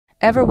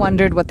Ever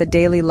wondered what the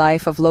daily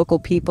life of local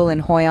people in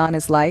Hoi An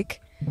is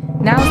like?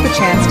 Now's the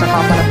chance to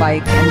hop on a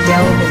bike and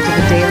delve into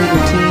the daily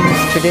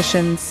routines,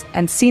 traditions,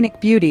 and scenic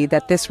beauty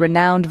that this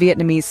renowned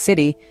Vietnamese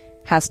city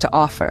has to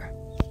offer.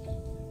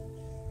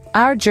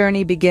 Our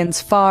journey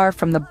begins far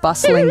from the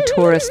bustling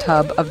tourist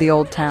hub of the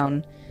old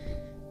town.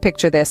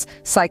 Picture this,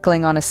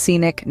 cycling on a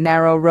scenic,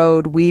 narrow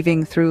road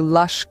weaving through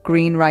lush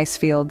green rice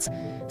fields.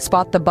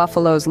 Spot the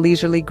buffaloes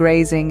leisurely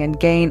grazing and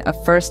gain a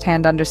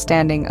first-hand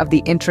understanding of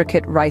the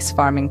intricate rice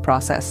farming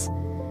process.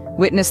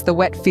 Witness the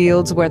wet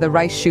fields where the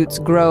rice shoots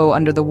grow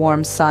under the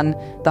warm sun,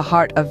 the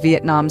heart of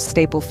Vietnam's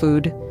staple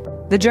food.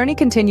 The journey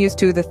continues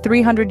to the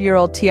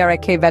 300-year-old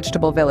TRK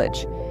vegetable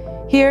village.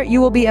 Here,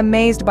 you will be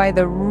amazed by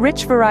the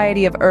rich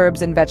variety of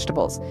herbs and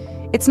vegetables.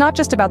 It's not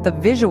just about the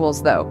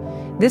visuals, though.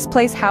 This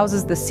place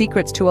houses the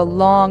secrets to a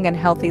long and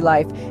healthy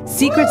life,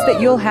 secrets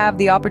that you'll have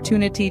the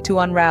opportunity to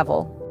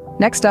unravel.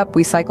 Next up,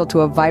 we cycle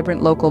to a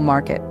vibrant local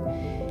market.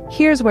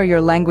 Here's where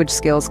your language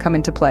skills come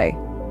into play.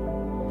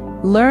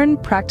 Learn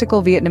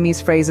practical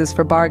Vietnamese phrases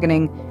for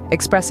bargaining,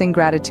 expressing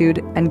gratitude,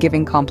 and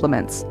giving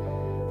compliments.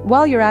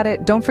 While you're at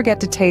it, don't forget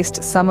to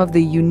taste some of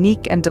the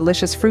unique and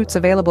delicious fruits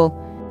available.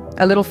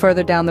 A little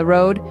further down the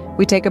road,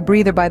 we take a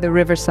breather by the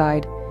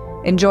riverside.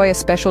 Enjoy a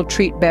special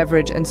treat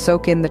beverage and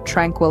soak in the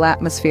tranquil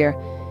atmosphere.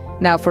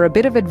 Now, for a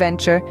bit of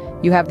adventure,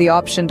 you have the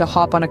option to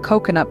hop on a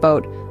coconut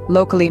boat,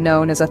 locally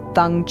known as a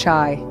thung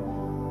chai.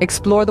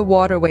 Explore the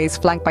waterways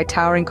flanked by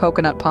towering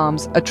coconut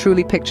palms, a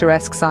truly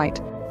picturesque sight.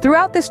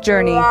 Throughout this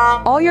journey,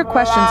 all your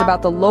questions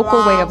about the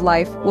local way of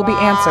life will be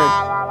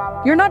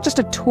answered. You're not just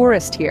a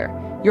tourist here,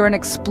 you're an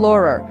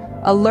explorer,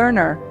 a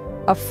learner,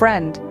 a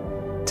friend.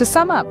 To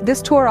sum up,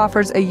 this tour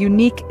offers a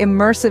unique,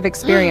 immersive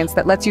experience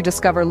that lets you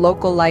discover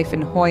local life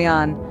in Hoi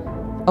An,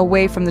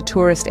 away from the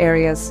tourist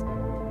areas.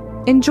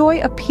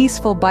 Enjoy a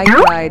peaceful bike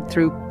ride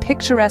through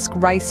picturesque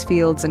rice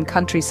fields and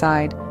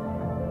countryside.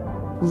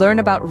 Learn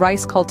about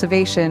rice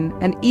cultivation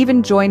and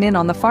even join in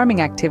on the farming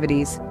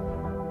activities.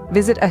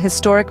 Visit a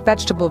historic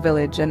vegetable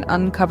village and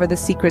uncover the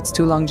secrets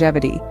to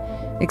longevity.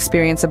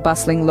 Experience a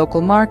bustling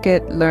local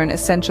market, learn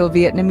essential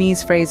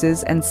Vietnamese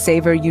phrases, and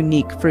savor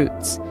unique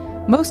fruits.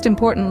 Most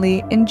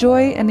importantly,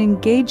 enjoy an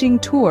engaging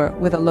tour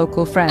with a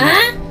local friend.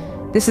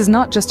 This is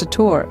not just a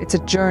tour, it's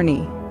a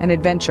journey, an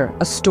adventure,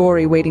 a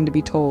story waiting to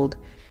be told.